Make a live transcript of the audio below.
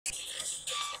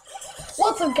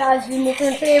What's up, guys?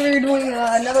 Today we're doing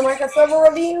another Minecraft server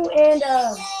review, and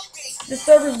this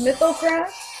server's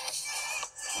Mythocraft.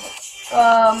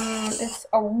 It's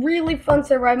a really fun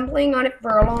server. I've been playing on it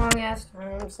for a long ass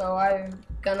time, so I'm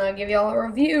gonna give y'all a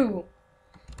review.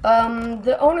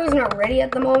 The owner's not ready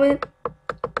at the moment,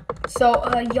 so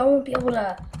y'all won't be able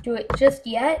to do it just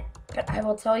yet. But I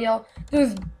will tell y'all,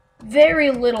 there's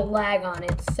very little lag on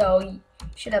it, so you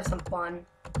should have some fun.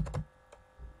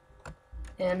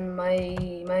 And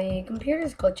my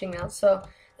computer's glitching out, so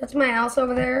that's my house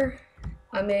over there.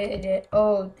 I made it.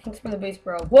 Oh, thanks for the boost,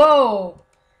 bro. Whoa!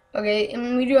 Okay,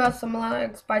 and we do have some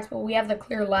lag spikes, but we have the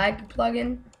clear lag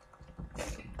plugin.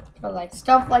 But like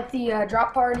stuff like the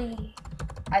drop party.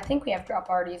 I think we have drop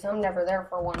parties. I'm never there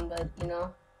for one, but you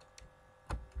know.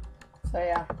 So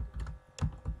yeah.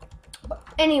 But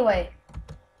anyway.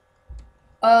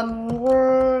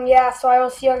 Yeah, so I will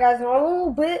see you guys in a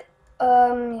little bit.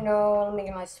 You know, let me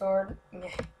get my sword.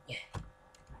 Yeah.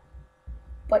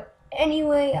 But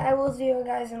anyway, I will see you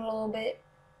guys in a little bit.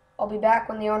 I'll be back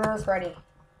when the owner is ready.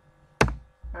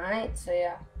 Alright, so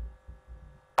yeah.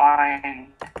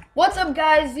 Fine. What's up,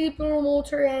 guys?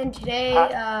 Zeeplemotor, and today,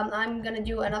 I'm gonna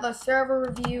do another server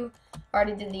review. I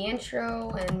already did the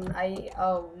intro, and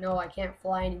oh no, I can't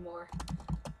fly anymore.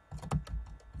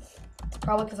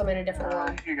 Probably because I'm in a different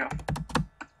world. Here you go.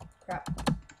 Crap.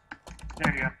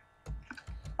 There you go.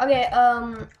 Okay,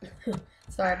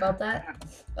 sorry about that.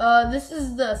 This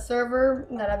is the server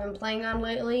that I've been playing on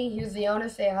lately. Here's the owner,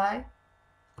 say hi.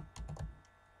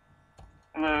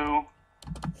 Hello.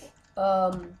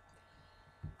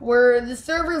 Where the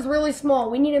server is really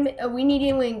small. We need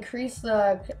to increase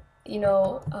the, you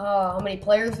know, how many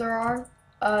players there are.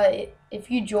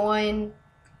 If you join,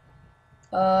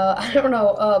 I don't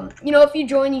know, you know, if you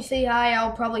join, you say hi,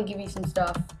 I'll probably give you some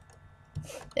stuff.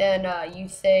 And you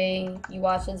say you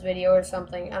watch this video or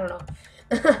something. I don't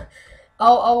know.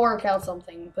 I'll work out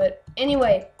something. But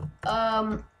anyway,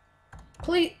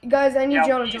 please, guys, I need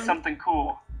y'all to join. Something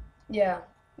cool. Yeah,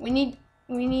 we need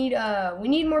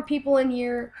more people in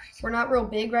here. We're not real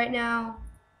big right now.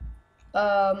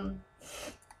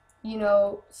 You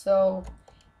know, so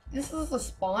this is the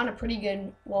spawn, a pretty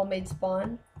good, well-made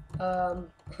spawn.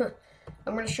 I'm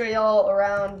gonna show y'all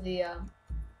around the.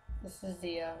 This is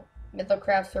the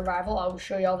Mythocraft Survival. I will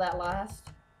show y'all that last.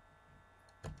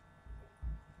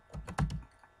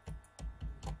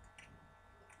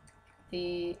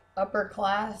 The upper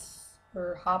class,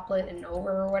 or Hoplet and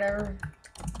over, or whatever.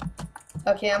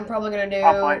 Okay, I'm probably gonna do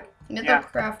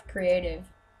Mythocraft Creative,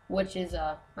 which is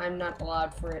I'm not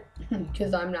allowed for it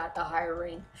because I'm not the higher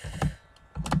rank.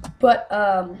 But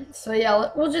so yeah,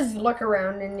 we'll just look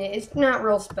around, and it's not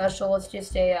real special. It's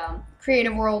just a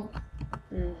creative world.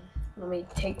 Let me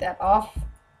take that off.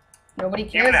 Nobody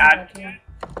cares. You add to it?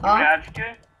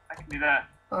 I can do that.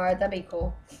 Alright, that'd be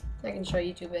cool. I can show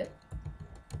YouTube it.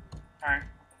 Alright.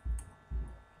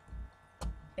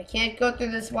 I can't go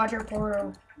through this water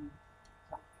portal.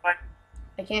 What?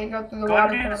 I can't go through the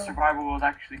water portal. The survival world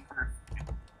actually first.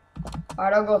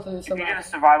 Alright, I'll go through the survival. If you do the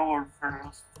survival world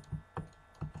first.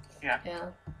 Yeah. Yeah.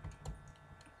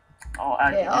 I'll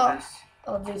add you to this.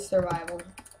 I'll do survival.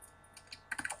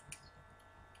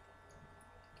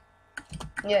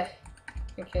 Yeah.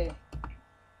 Okay.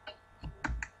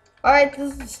 Alright,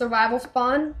 this is the survival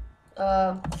spawn.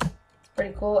 It's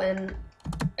pretty cool, and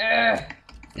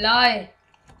fly.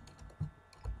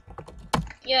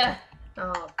 Yeah.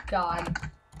 Oh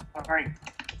god. Alright.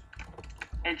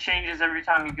 It changes every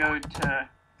time you go to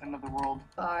another world.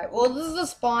 Alright, well, this is the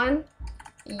spawn.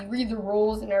 You read the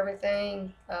rules and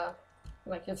everything,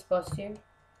 like you're supposed to.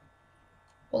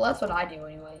 Well, that's what I do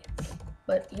anyway.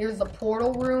 But here's the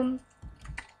portal room.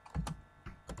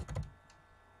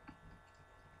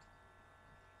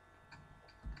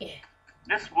 Yeah.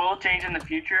 This will change in the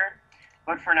future,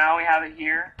 but for now we have it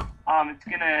here. It's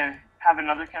gonna have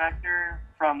another connector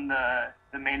from the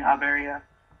main hub area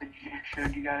that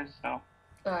showed you guys. So.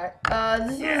 Alright.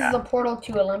 This is the portal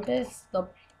to Olympus, the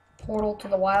portal to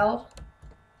the wild,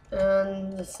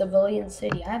 and the civilian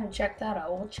city. I haven't checked that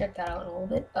out. We'll check that out in a little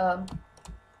bit.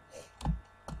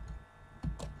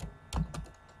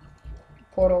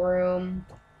 Portal room.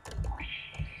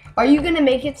 Are you gonna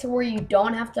make it to where you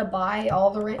don't have to buy all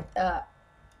the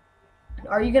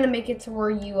are you gonna make it to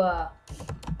where you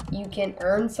you can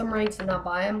earn some ranks and not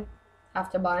buy them?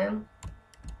 Have to buy them?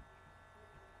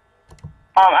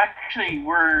 Actually,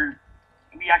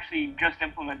 we actually just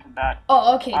implemented that.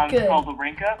 Oh, okay, good. It's called the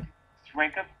rank up. It's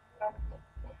rank up.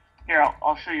 Here,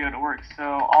 I'll show you how it works. So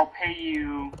I'll pay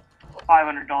you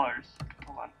 $500.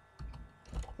 Hold on.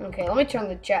 Okay, let me turn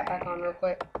the chat back on real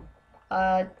quick.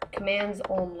 Commands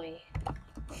only.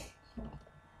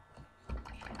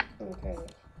 Okay.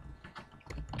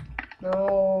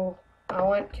 No, I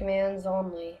want commands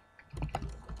only.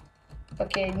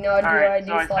 Okay, now do I Alright, do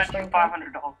so I slash sent you rank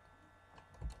up? $500.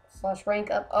 Slash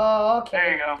rank up. Oh, okay.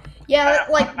 There you go. Yeah,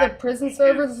 like the Automatically prison changes-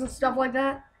 servers and stuff like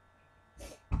that.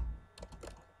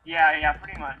 Yeah,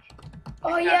 pretty much.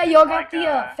 Oh Except yeah, it's y'all got like,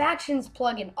 the factions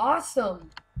plugin.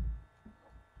 Awesome.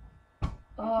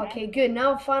 Oh, okay, good.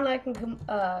 Now finally I can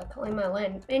claim my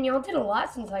land. Man, y'all did a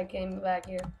lot since I came back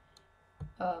here.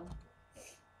 So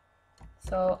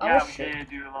yeah, we did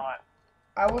do a lot.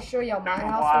 I will show y'all my Took a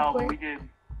house while, real but quick. we did.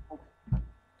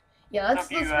 Yeah, So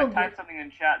let's if you go. type something in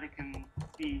chat, they can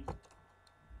see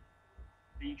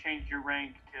that you changed your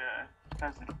rank to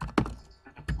peasant.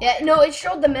 Yeah, no, it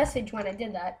showed the message when I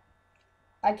did that.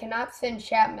 I cannot send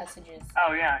chat messages.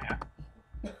 Oh yeah.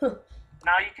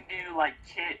 Now you can do like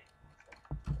kit.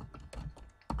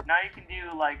 Now you can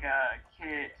do like a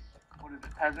kit. What is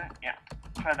it? Peasant? Yeah.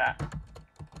 Try that.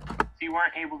 So you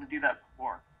weren't able to do that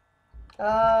before.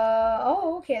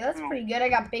 Oh, okay, that's pretty good. I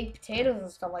got baked potatoes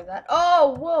and stuff like that.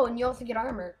 Oh, whoa, and you also get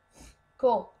armor.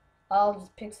 Cool. I'll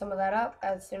just pick some of that up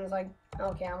as soon as okay,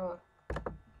 I'm gonna.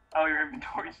 Oh, your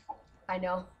inventory's full. I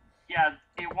know. Yeah,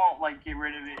 it won't like get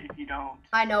rid of it if you don't.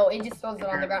 I know, it just throws it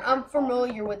on the ground. I'm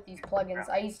familiar with these plugins.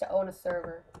 I used to own a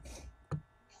server.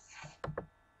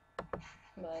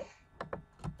 But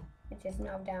it's just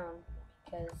now down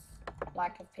because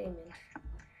lack of payment.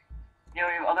 You know,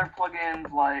 we have other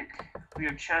plugins like we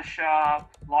have Chess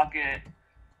Shop, Locket.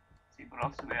 Let's see, what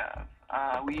else do we have?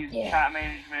 We use Chat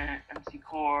Management, MC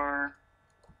Core,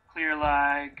 Clear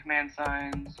Lag, Command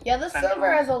Signs. Yeah, this server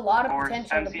has a lot of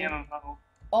potential. MCMMO.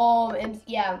 Oh,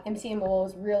 yeah, MCMMO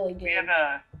is really good.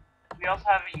 We also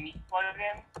have a unique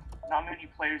plugin. Not many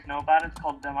players know about it. It's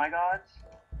called Demigods.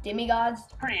 Demigods?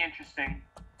 It's pretty interesting.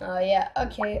 Oh, yeah,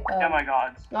 okay.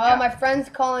 Demigods. Oh, yeah. My friend's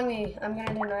calling me. I'm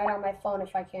gonna deny it on my phone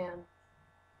if I can.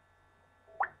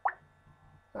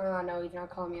 Oh, no, he's not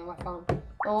calling me on my phone.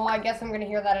 Oh, I guess I'm gonna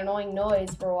hear that annoying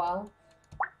noise for a while.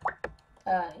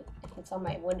 It's on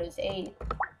my Windows 8.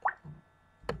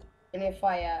 And if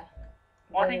I,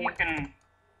 Well, I think you can...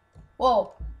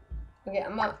 Whoa! Okay,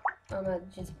 I'm gonna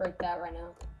just break that right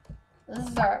now. This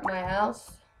is my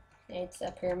house. It's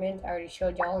a pyramid. I already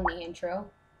showed y'all in the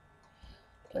intro.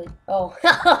 But, oh,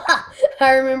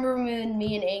 I remember when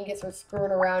me and Angus were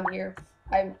screwing around here.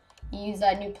 I used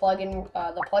that new plugin,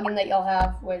 the plugin that y'all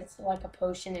have, where it's like a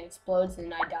potion and explodes,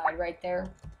 and I died right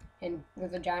there. And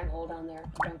there's a giant hole down there.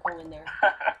 Don't go in there.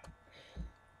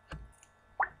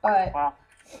 Alright. Wow.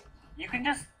 You can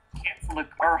just cancel the,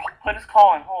 or put his call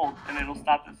on hold, and it'll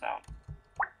stop the sound.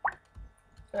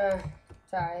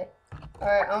 It's alright.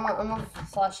 Alright, I'm gonna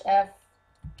 /F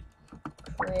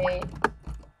create.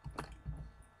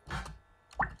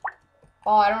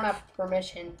 Oh, I don't have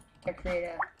permission to create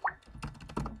a.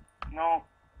 No,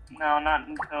 not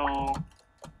until.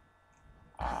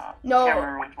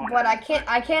 No, but I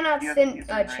cannot send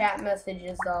chat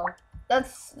messages though.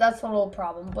 That's a little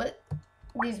problem, but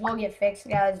these will get fixed,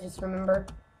 guys. Just remember.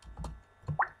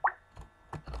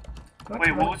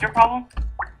 Wait, what was your problem?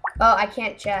 Oh, I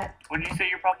can't chat. What did you say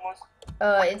your problem was?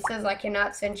 It says I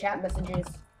cannot send chat messages.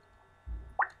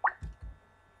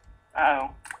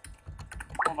 Uh-oh.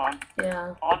 Hold on.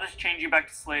 Yeah. I'll just change you back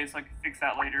to slave so I can fix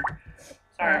that later.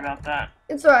 Sorry about that.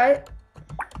 It's alright.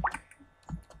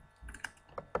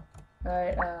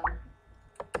 Alright,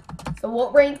 so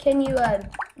what rank can you, do, there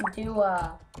you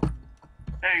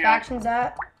factions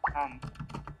at?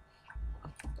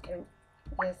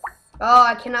 Yes. Oh,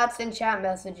 I cannot send chat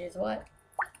messages. What?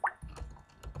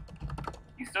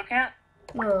 You still can't?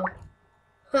 No.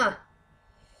 Huh.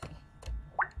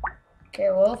 Okay,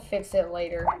 we'll fix it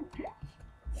later.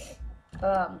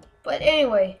 But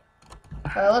anyway,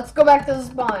 let's go back to the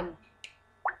spawn.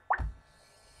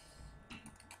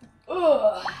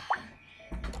 Ugh.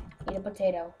 Eat a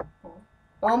potato.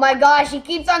 Oh my gosh, he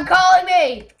keeps on calling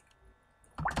me!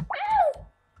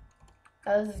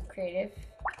 Oh, this is creative.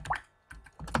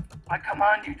 I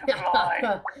command you to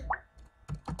fly.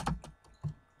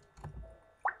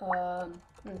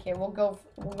 Okay, we'll go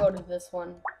to this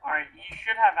one. Alright, you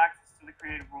should have access to the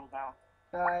creative world now.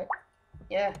 Alright.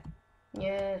 Yeah.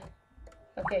 Yeah.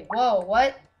 Okay, whoa,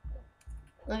 what?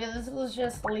 Look at this, this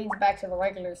just leads back to the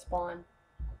regular spawn.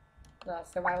 The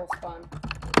survival spawn.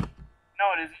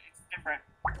 No, it isn't. It's different.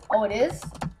 Oh, it is?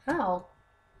 How?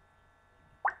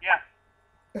 Yeah.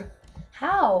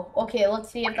 How? Okay, let's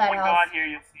see if that helps. Go out here,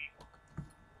 you'll see.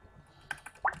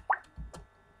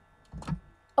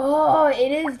 Oh,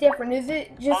 it is different. Is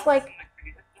it just like...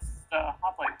 This is the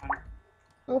Hoplite one.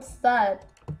 What's that?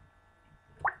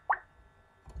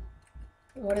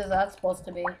 What is that supposed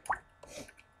to be?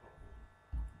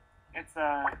 It's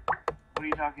what are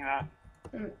you talking about?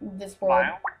 This world.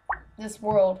 Biome? This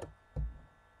world.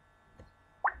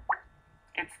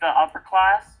 It's the upper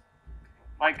class.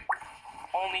 Like,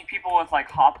 only people with like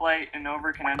hoplite and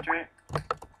over can enter it.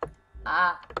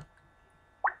 Ah.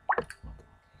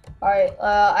 Alright,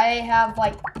 I have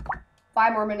like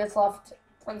 5 more minutes left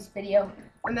for this video.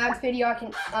 My max video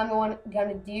I'm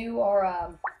gonna do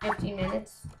are 15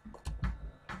 minutes.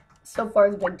 So far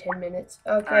it's been 10 minutes.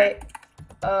 Okay.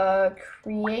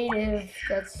 Creative,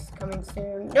 that's coming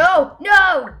soon. No!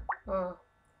 No! Oh.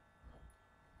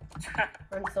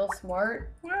 I'm so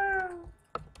smart.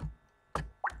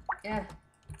 Yeah.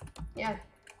 Yeah.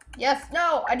 Yes,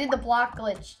 no! I did the block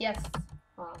glitch. Yes.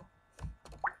 Oh.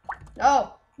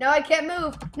 No! No, I can't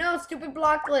move! No, stupid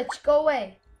block glitch! Go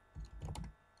away!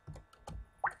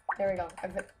 There we go. I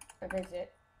fixed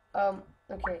it.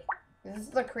 Okay. Is this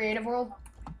the creative world?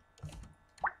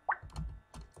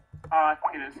 I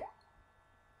think it is.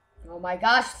 Oh my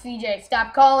gosh, CJ,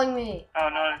 stop calling me! Oh,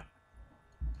 no.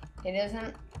 It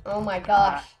isn't? Oh my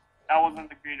gosh. That wasn't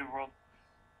the creative world.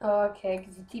 Okay,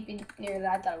 because you keep it near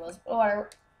that. I thought it was. Oh, whatever.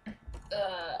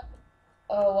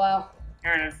 Oh, wow.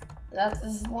 Here it is. This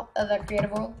is the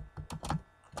creative world?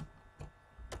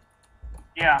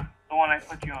 Yeah, the one I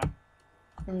put you on.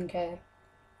 Okay.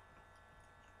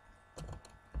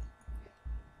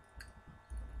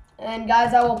 And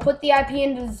guys, I will put the IP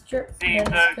in the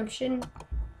description.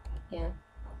 Yeah.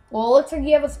 Well, it looks like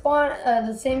you have a spawn,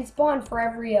 the same spawn for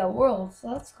every world, so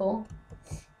that's cool.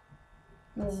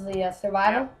 This is the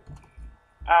survival.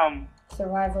 Yeah.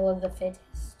 Survival of the fittest.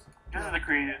 This is the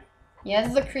creative. Yeah, this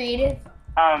is the creative.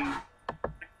 The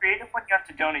creative one you have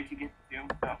to donate to get to do.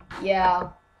 So. Yeah.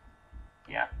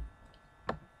 Yeah.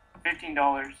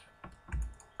 $15.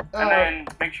 And then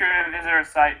make sure to visit our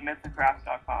site,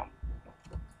 mythicraft.com.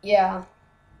 Yeah.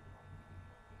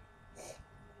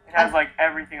 It has like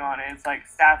everything on it. It's like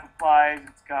staff applies.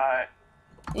 It's got.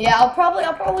 Yeah, I'll probably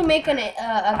make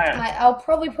I'll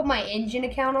probably put my engine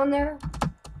account on there.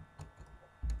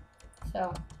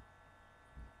 So.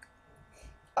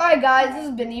 Alright guys, this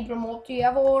has been Multi.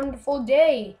 Have a wonderful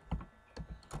day.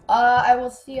 I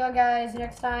will see you guys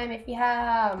next time. If you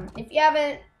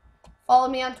haven't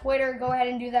followed me on Twitter, go ahead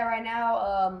and do that right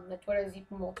now. The Twitter is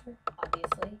Multi,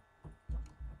 obviously.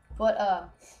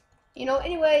 But you know,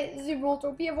 anyway, this is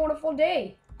Multi. Have a wonderful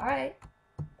day. Alright.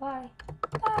 Bye.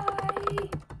 Bye.